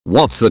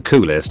What's the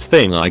coolest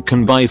thing I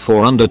can buy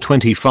for under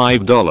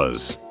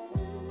 $25?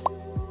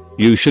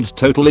 You should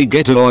totally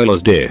get a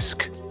Euler's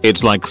disc.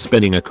 It's like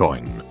spinning a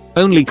coin,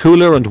 only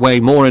cooler and way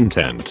more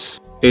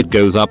intense. It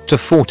goes up to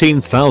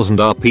 14,000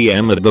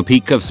 RPM at the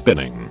peak of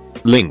spinning.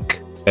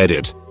 Link.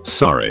 Edit.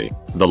 Sorry,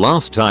 the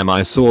last time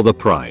I saw the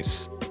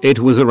price, it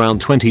was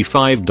around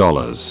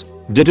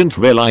 $25. Didn't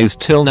realize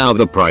till now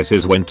the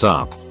prices went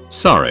up.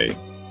 Sorry.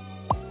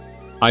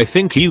 I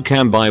think you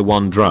can buy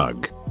one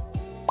drug.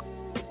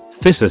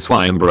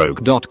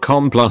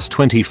 thisiswhyimbroke.com plus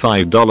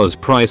 $25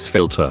 price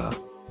filter.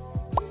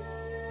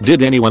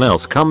 Did anyone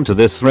else come to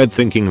this thread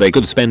thinking they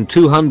could spend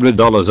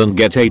 $200 and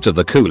get 8 of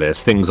the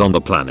coolest things on the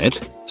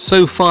planet?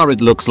 So far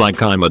it looks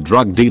like I'm a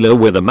drug dealer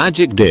with a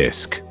magic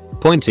disc,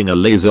 pointing a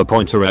laser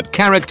pointer at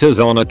characters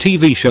on a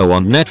TV show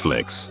on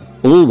Netflix,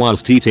 all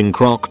whilst eating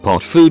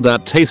crock-pot food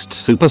that tastes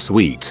super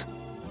sweet.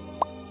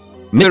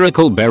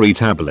 Miracle berry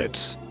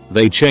tablets.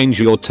 They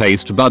change your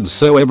taste buds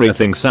so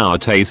everything sour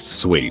tastes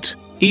sweet.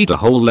 Eat a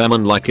whole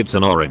lemon like it's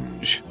an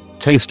orange.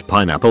 Taste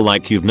pineapple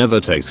like you've never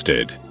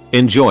tasted.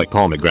 Enjoy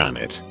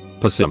pomegranate,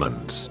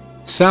 persimmons,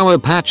 Sour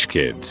Patch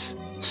Kids,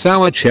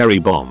 sour cherry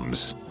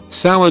bombs,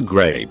 sour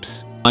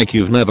grapes, like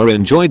you've never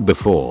enjoyed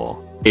before.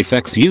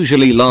 Effects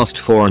usually last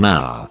for an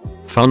hour.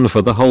 Fun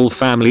for the whole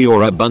family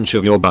or a bunch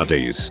of your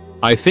buddies.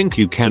 I think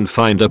you can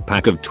find a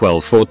pack of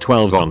 12 for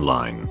 $12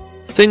 online.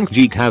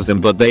 ThinkGeek has them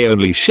but they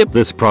only ship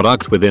this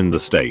product within the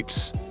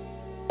States.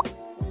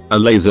 A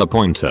laser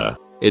pointer.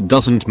 It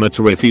doesn't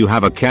matter if you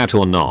have a cat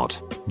or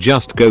not.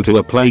 Just go to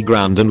a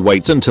playground and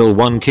wait until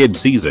one kid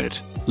sees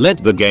it.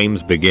 Let the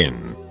games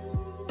begin.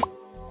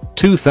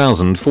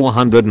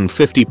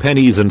 2,450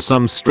 pennies and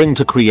some string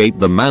to create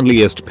the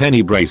manliest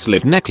penny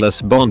bracelet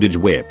necklace bondage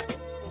whip.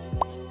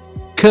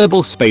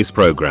 Kerbal Space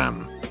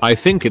Program. I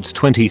think it's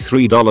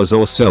 $23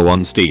 or so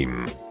on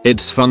Steam.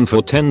 It's fun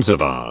for tens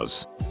of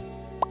hours.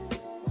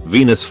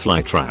 Venus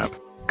Flytrap.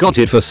 Got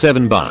it for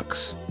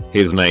 $7.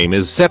 His name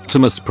is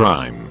Septimus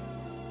Prime.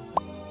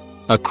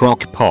 A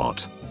crock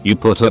pot. You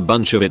put a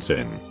bunch of it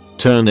in,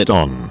 turn it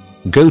on,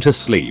 go to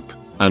sleep,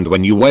 and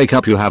when you wake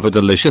up you have a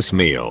delicious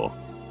meal.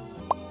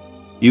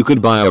 You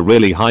could buy a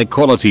really high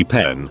quality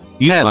pen.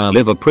 Yeah, I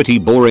live a pretty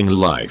boring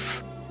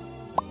life.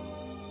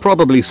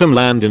 Probably some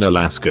land in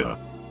Alaska.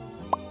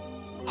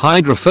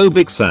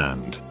 Hydrophobic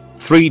sand.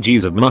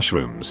 3Gs of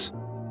mushrooms.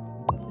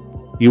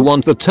 You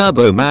want the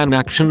Turbo Man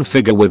action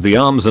figure with the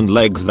arms and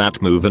legs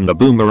that move and a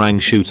boomerang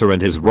shooter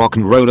and his rock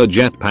and roller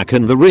jetpack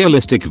and the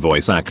realistic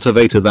voice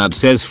activator that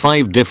says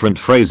 5 different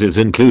phrases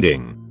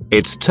including,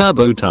 "It's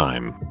turbo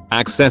time."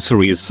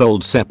 Accessories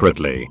sold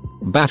separately.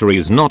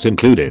 Batteries not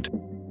included.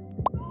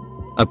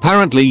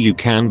 Apparently you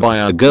can buy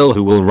a girl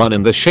who will run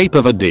in the shape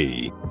of a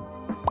D.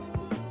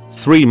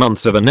 3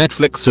 months of a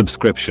Netflix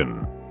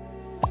subscription.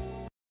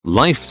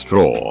 Life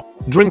Straw.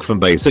 Drink from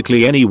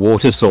basically any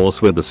water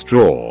source with a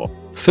straw.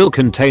 Fill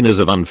containers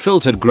of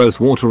unfiltered gross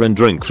water and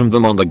drink from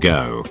them on the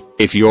go.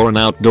 If you're an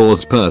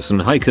outdoors person,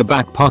 hiker,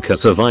 backpacker,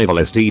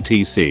 survivalist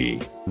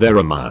etc., they're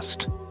a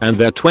must. And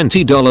they're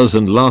 $20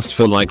 and last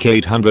for like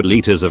 800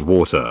 liters of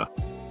water.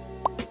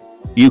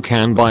 You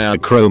can buy a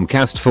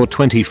Chromecast for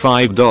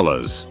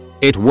 $25.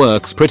 It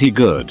works pretty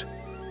good.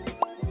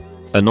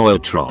 An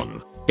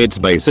Oiltron. It's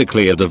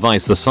basically a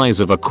device the size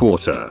of a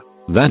quarter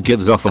that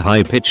gives off a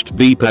high-pitched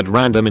beep at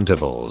random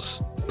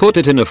intervals. Put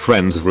it in a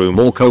friend's room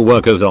or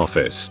co-worker's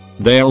office.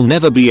 They'll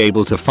never be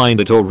able to find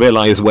it or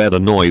realize where the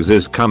noise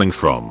is coming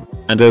from,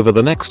 and over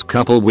the next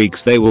couple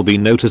weeks they will be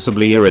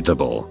noticeably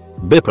irritable,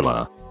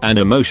 bipolar, and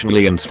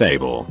emotionally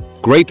unstable.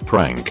 Great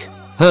prank.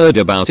 Heard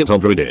about it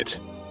on Reddit.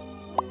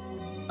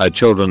 A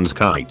children's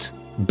kite.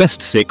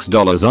 Best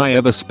 $6 I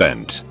ever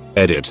spent.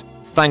 Edit.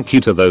 Thank you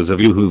to those of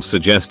you who've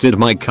suggested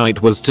my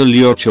kite was to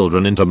lure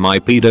children into my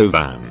pedo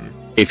van.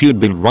 If you'd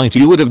been right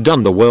you would have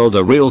done the world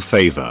a real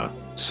favor.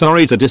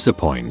 Sorry to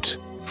disappoint,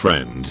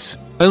 friends.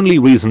 Only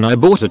reason I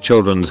bought a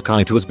children's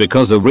kite was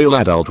because a real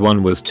adult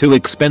one was too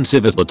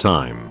expensive at the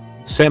time.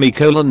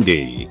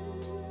 D.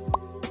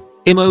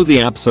 Imo,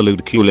 the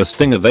absolute coolest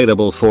thing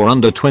available for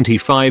under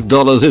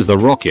 $25 is the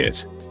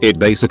rocket. It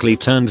basically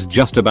turns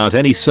just about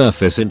any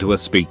surface into a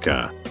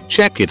speaker.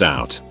 Check it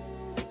out.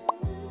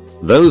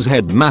 Those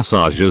head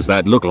massagers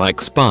that look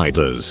like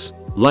spiders.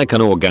 Like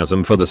an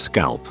orgasm for the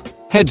scalp.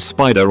 Head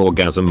spider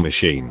orgasm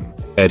machine.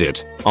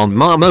 Edit. On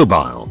my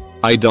mobile.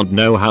 I don't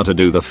know how to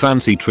do the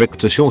fancy trick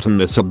to shorten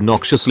this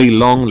obnoxiously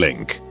long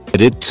link.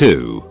 Edit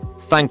 2.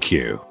 Thank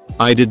you.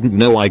 I didn't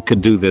know I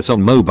could do this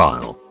on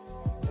mobile.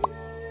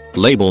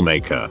 Label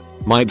maker.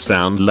 Might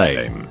sound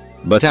lame,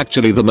 but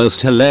actually the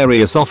most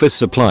hilarious office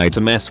supply to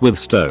mess with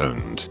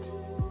stoned.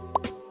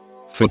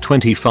 For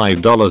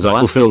 $25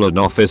 I'll fill an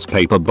office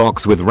paper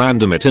box with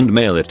random it and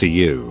mail it to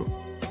you.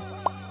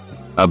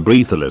 A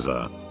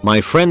breathalyzer. My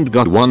friend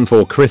got one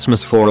for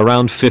Christmas for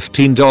around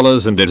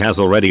 $15 and it has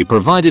already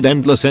provided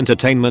endless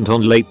entertainment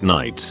on late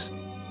nights.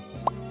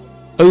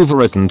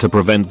 Overwritten to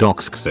prevent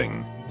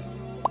doxing.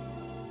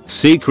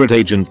 Secret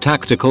Agent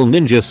Tactical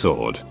Ninja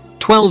Sword.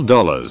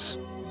 $12.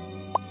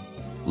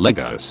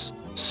 Legos.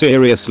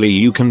 Seriously,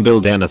 you can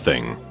build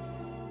anything.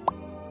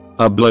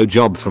 A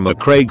blowjob from a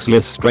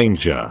Craigslist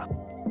stranger.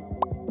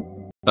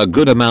 A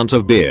good amount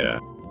of beer.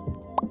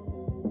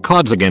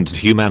 Cards Against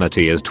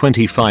Humanity is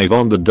 25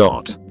 on the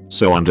dot,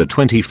 so under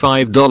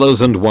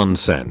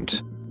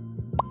 $25.01.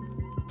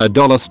 A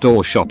dollar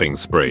store shopping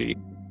spree.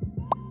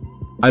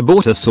 I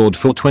bought a sword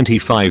for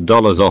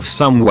 $25 off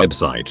some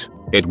website.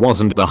 It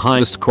wasn't the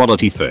highest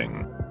quality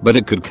thing, but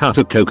it could cut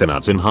a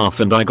coconut in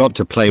half and I got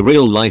to play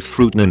real life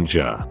Fruit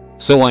Ninja.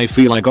 So I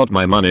feel I got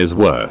my money's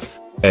worth.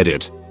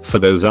 Edit. For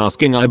those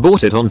asking, I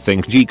bought it on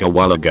ThinkGeek a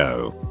while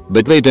ago,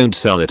 but they don't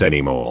sell it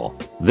anymore.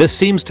 This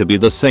seems to be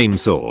the same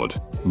sword,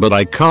 but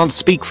I can't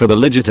speak for the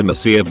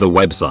legitimacy of the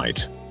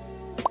website.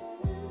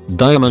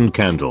 Diamond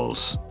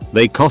candles.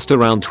 They cost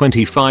around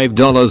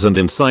 $25 and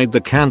inside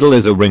the candle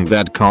is a ring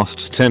that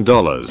costs $10,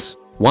 $100,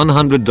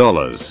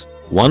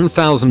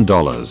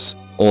 $1,000,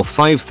 or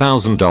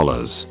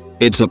 $5,000.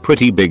 It's a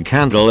pretty big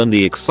candle and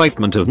the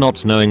excitement of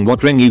not knowing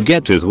what ring you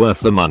get is worth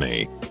the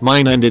money.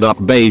 Mine ended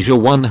up beige or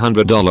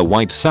 $100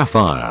 white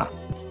sapphire.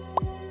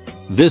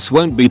 This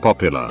won't be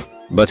popular,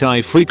 but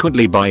I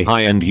frequently buy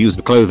high-end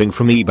used clothing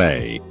from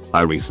eBay.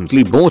 I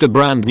recently bought a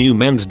brand new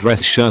men's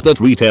dress shirt that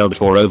retailed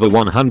for over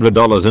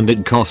 $100 and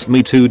it cost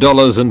me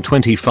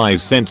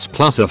 $2.25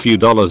 plus a few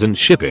dollars in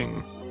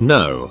shipping.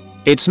 No,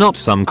 it's not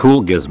some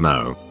cool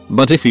gizmo,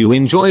 but if you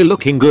enjoy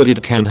looking good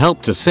it can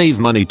help to save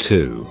money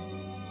too.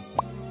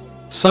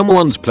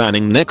 Someone's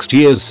planning next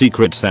year's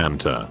Secret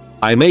Santa.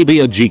 I may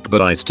be a geek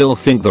but I still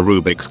think the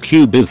Rubik's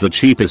Cube is the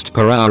cheapest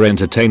per hour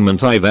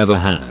entertainment I've ever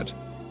had.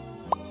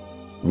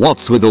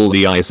 What's with all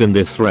the ice in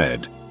this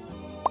thread?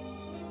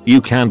 You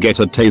can get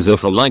a taser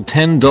for like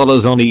 $10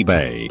 on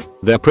eBay.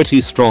 They're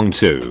pretty strong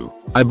too.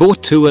 I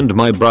bought 2 and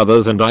my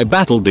brothers and I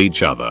battled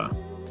each other.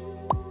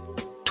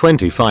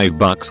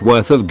 $25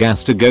 worth of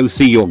gas to go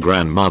see your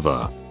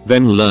grandmother,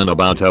 then learn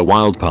about her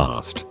wild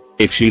past.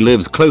 If she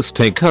lives close,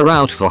 take her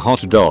out for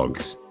hot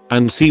dogs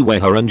and see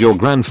where her and your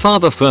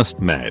grandfather first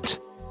met.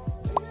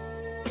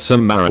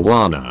 Some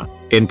marijuana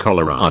in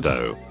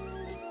Colorado.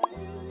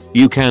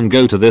 You can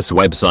go to this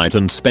website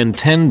and spend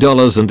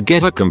 $10 and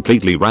get a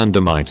completely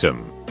random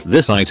item.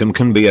 This item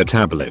can be a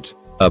tablet,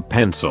 a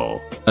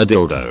pencil, a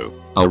dildo,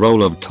 a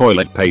roll of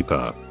toilet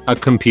paper, a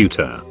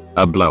computer,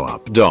 a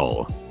blow-up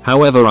doll,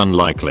 however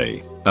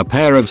unlikely, a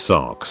pair of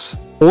socks,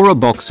 or a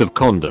box of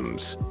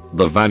condoms.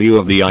 The value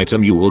of the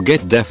item you will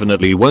get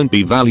definitely won't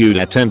be valued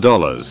at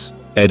 $10.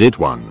 Edit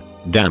 1.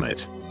 Damn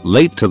it.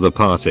 Late to the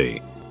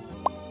party.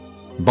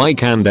 Buy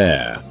canned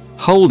air.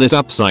 Hold it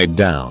upside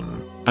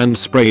down and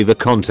spray the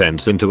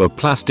contents into a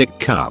plastic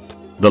cup.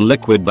 The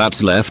liquid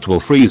that's left will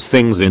freeze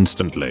things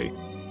instantly.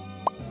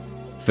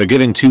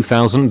 Forgiving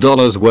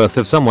 $2,000 worth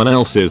of someone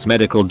else's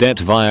medical debt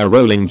via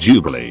Rolling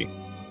Jubilee.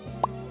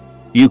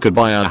 You could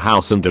buy a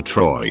house in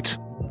Detroit.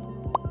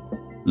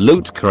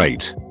 Loot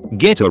Crate.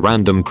 Get a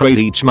random crate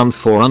each month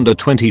for under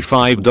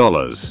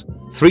 $25.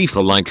 3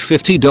 for like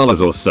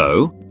 $50 or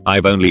so.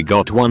 I've only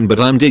got 1 but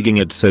I'm digging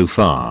it so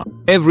far.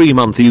 Every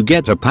month you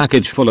get a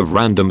package full of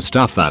random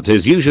stuff that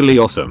is usually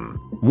awesome.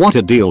 What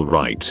a deal,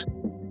 right?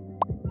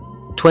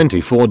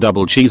 24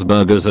 double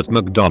cheeseburgers at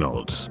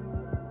McDonald's.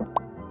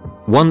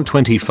 One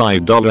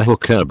 $25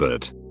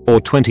 hookerbit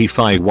or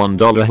 25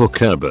 $1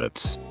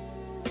 hookerbits.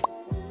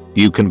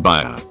 You can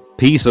buy a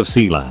piece of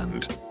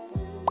Sealand.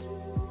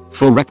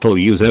 For rectal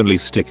use only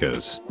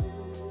stickers.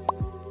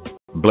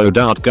 Blowed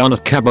out gun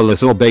at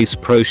Cabalist or Bass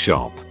Pro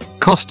Shop.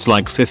 Costs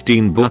like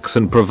 $15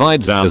 and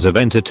provides hours of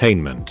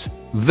entertainment.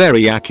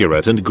 Very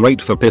accurate and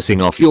great for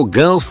pissing off your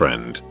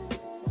girlfriend.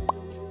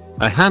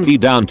 A handy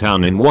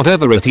downtown in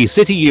whatever itty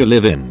city you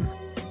live in.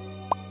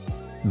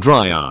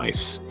 Dry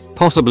ice.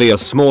 Possibly a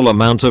small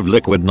amount of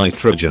liquid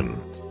nitrogen.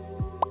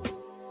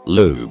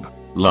 Lube.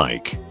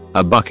 Like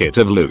a bucket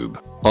of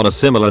lube. On a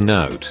similar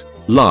note,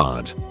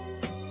 lard.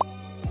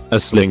 A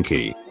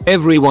slinky.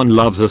 Everyone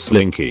loves a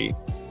slinky.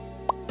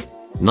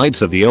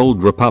 Knights of the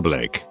Old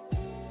Republic.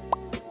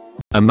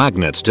 A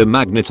magnet to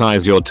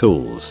magnetize your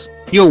tools.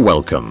 You're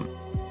welcome.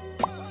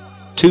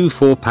 2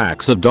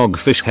 4-packs of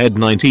Dogfish Head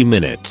 90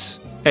 minutes.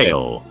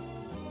 Ale.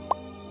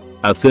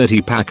 A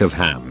 30-pack of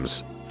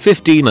hams.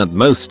 15 at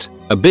most.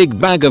 A big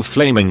bag of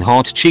flaming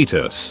hot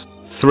Cheetos.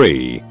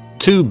 3.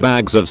 2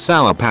 bags of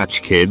Sour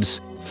Patch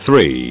Kids.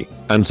 3.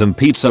 And some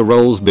pizza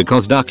rolls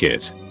because duck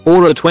it.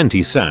 Or a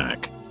 20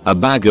 sack. A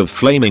bag of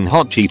flaming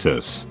hot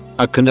Cheetos.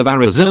 A can of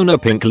Arizona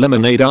Pink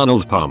Lemonade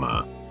Arnold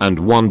Palmer. And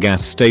 1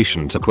 gas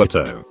station to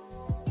Quito.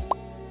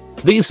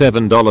 These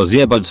 $7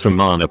 earbuds from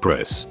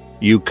Monopress.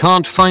 You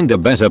can't find a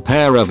better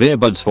pair of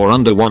earbuds for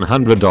under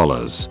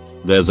 $100.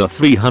 There's a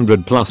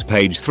 300+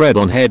 page thread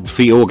on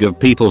head.org of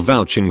people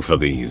vouching for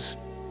these.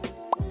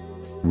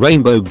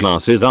 Rainbow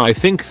glasses, I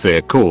think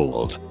they're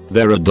called.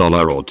 They're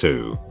 $1 or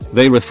 $2.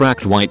 They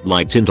refract white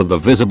light into the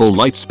visible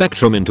light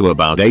spectrum into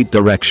about 8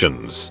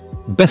 directions.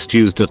 Best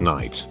used at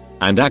night.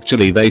 And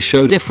actually they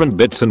show different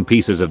bits and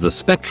pieces of the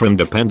spectrum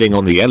depending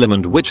on the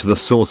element which the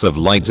source of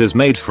light is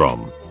made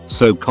from.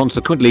 So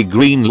consequently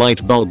green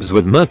light bulbs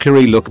with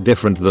mercury look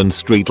different than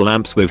street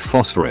lamps with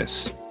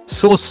phosphorus.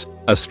 Source: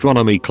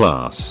 astronomy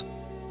class.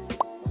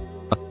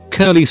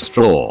 Curly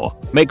straw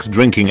makes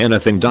drinking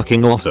anything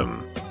ducking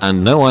awesome.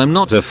 And no, I'm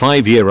not a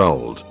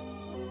 5-year-old.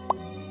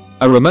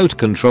 A remote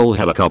control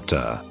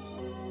helicopter.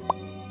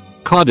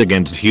 Card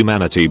Against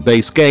Humanity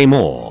base game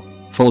or,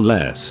 for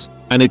less,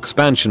 an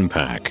expansion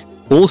pack,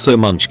 also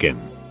Munchkin.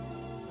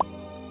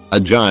 A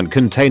giant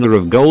container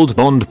of gold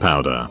bond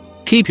powder.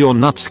 Keep your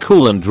nuts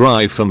cool and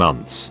dry for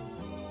months.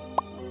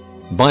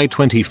 Buy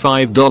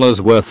 $25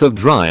 worth of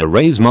dry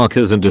erase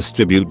markers and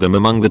distribute them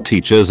among the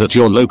teachers at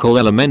your local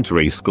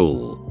elementary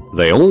school.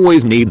 They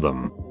always need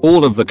them.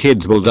 All of the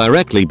kids will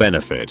directly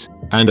benefit,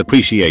 and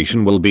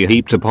appreciation will be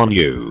heaped upon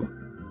you.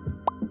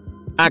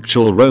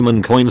 Actual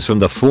Roman coins from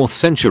the 4th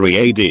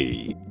century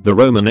AD. The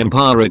Roman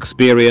Empire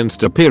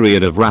experienced a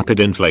period of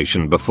rapid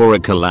inflation before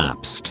it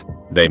collapsed.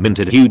 They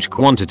minted huge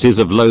quantities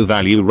of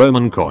low-value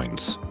Roman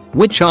coins,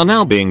 which are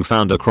now being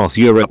found across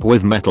Europe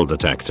with metal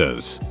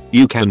detectors.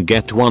 You can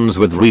get ones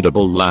with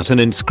readable Latin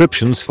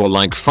inscriptions for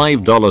like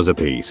 $5 a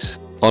piece.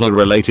 On a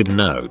related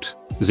note,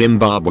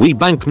 Zimbabwe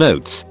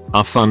banknotes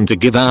are fun to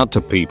give out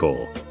to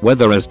people,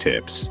 whether as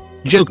tips,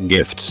 joke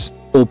gifts,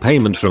 or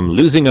payment from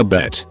losing a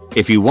bet.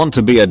 If you want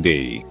to be a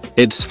D,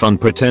 it's fun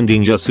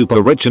pretending you're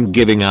super rich and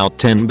giving out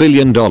 $10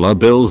 billion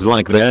bills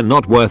like they're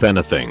not worth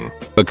anything,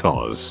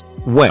 because,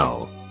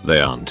 well,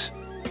 they aren't.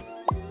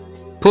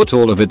 Put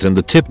all of it in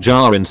the tip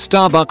jar in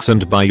Starbucks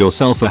and buy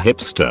yourself a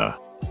hipster.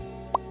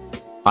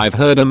 I've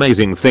heard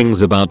amazing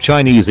things about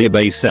Chinese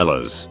eBay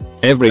sellers.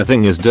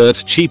 Everything is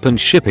dirt cheap and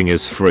shipping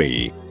is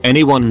free.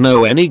 Anyone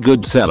know any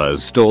good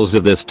sellers stores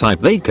of this type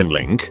they can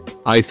link?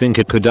 I think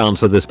it could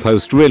answer this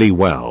post really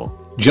well.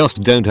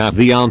 Just don't have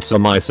the answer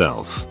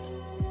myself.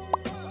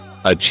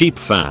 A cheap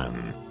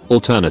fan.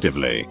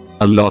 Alternatively,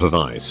 a lot of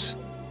ice.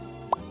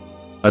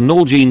 A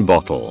Nalgene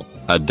bottle.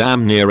 A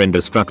damn near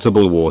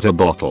indestructible water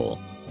bottle.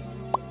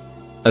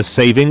 A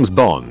savings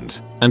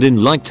bond. And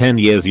in like 10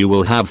 years you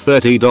will have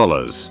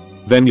 $30.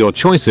 Then your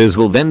choices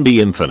will then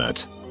be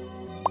infinite.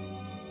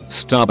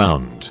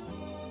 Starbound.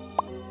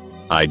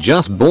 I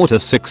just bought a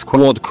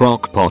 6-quart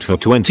crock pot for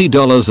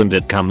 $20 and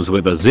it comes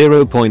with a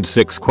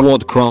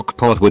 0.6-quart crock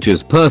pot which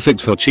is perfect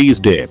for cheese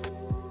dip.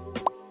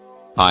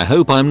 I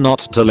hope I'm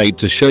not too late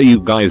to show you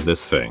guys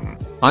this thing.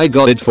 I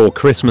got it for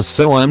Christmas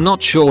so I'm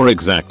not sure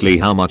exactly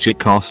how much it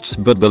costs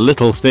but the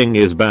little thing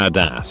is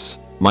badass.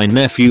 My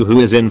nephew who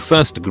is in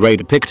 1st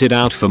grade picked it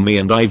out for me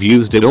and I've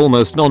used it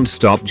almost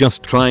non-stop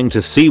just trying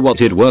to see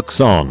what it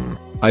works on.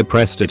 I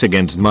pressed it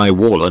against my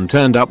wall and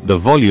turned up the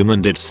volume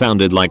and it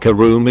sounded like a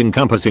room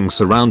encompassing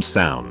surround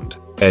sound.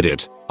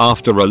 Edit.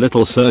 After a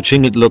little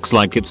searching it looks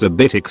like it's a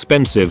bit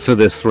expensive for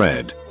this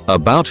thread.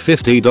 About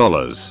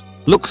 $50.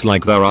 Looks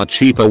like there are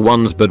cheaper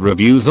ones but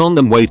reviews on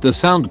them wait the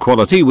sound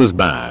quality was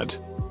bad.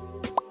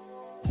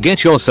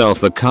 Get yourself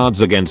the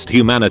Cards Against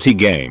Humanity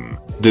game.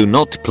 Do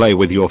not play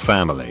with your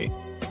family.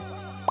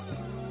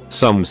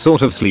 Some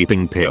sort of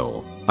sleeping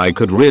pill. I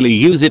could really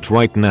use it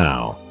right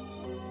now.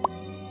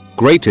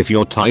 Great if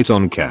you're tight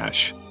on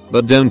cash,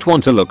 but don't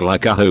want to look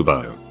like a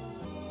hobo.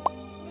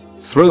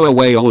 Throw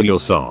away all your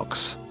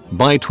socks.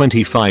 Buy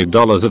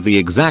 $25 of the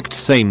exact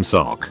same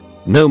sock.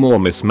 No more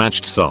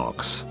mismatched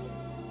socks.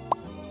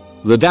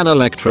 The Dan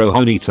Electro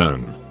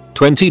Honeytone.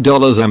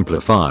 $20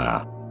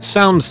 amplifier.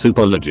 Sounds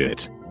super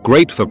legit.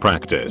 Great for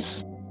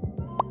practice.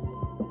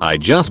 I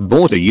just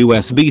bought a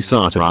USB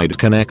SATA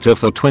connector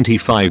for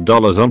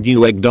 $25 on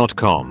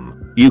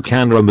Newegg.com. You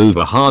can remove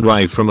a hard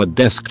drive from a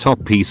desktop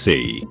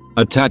PC,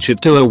 attach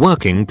it to a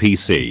working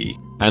PC,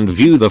 and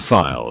view the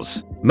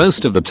files,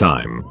 most of the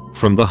time,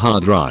 from the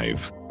hard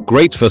drive.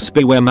 Great for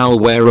spyware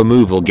malware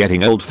removal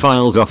getting old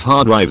files off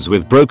hard drives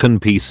with broken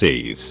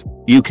PCs.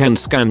 You can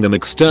scan them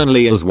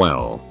externally as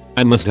well,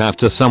 and must have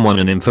to someone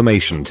in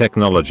information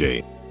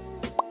technology.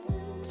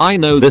 I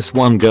know this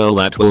one girl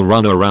that will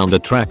run around a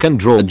track and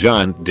draw a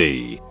giant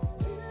D.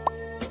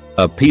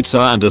 A pizza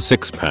and a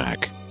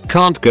 6-pack.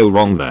 Can't go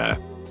wrong there.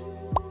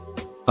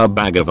 A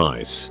bag of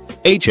ice.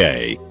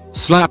 HA.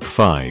 Slap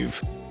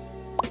 5.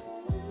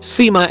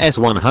 SEMA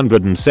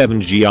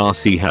S107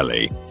 GRC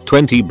Heli.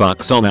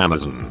 $20 on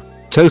Amazon.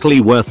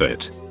 Totally worth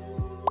it.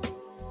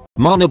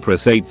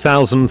 Monopress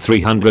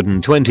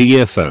 8320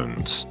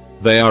 earphones.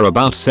 They are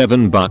about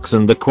 $7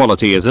 and the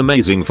quality is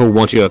amazing for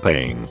what you're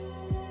paying.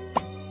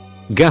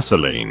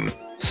 Gasoline,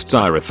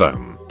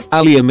 styrofoam,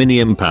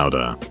 aluminium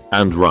powder,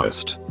 and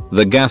rust.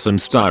 The gas and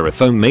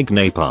styrofoam make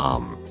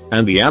napalm,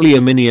 and the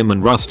aluminium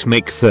and rust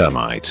make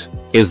thermite.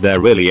 Is there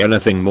really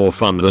anything more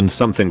fun than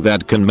something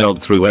that can melt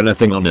through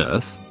anything on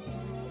earth?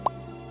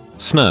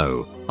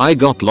 Snow. I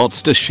got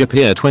lots to ship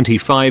here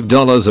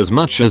 $25 as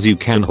much as you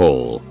can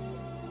haul.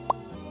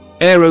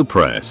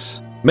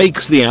 AeroPress.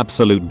 Makes the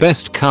absolute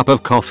best cup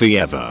of coffee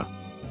ever.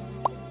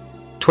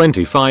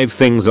 25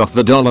 things off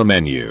the dollar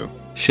menu.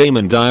 Shame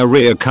and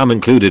diarrhea come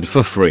included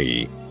for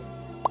free.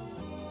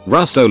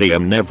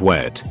 Rust-Oleum Nev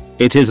Wet.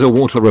 It is a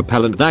water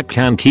repellent that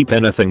can keep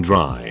anything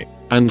dry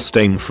and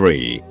stain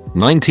free.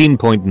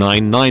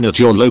 19.99 at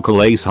your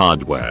local Ace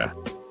Hardware.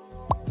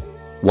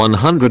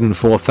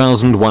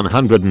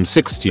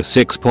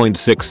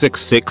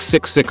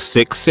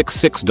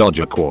 104,166.666666666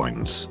 Dodger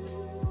coins.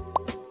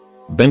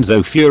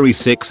 Benzo Fury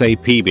 6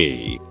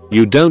 APB.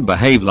 You don't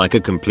behave like a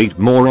complete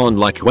moron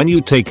like when you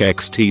take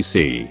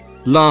XTC.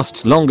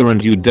 Lasts longer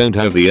and you don't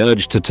have the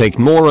urge to take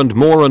more and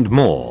more and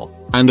more.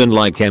 And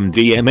unlike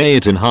MDMA,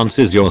 it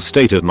enhances your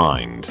state of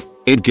mind.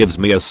 It gives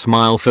me a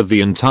smile for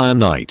the entire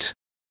night.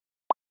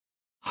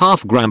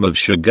 Half gram of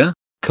sugar?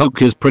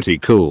 Coke is pretty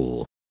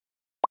cool.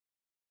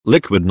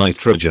 Liquid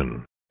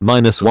nitrogen.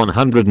 Minus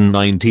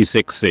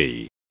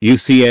 196C.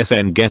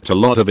 UCSN get a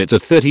lot of it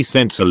at 30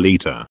 cents a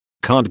liter.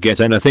 Can't get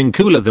anything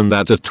cooler than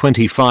that at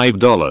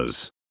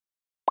 $25.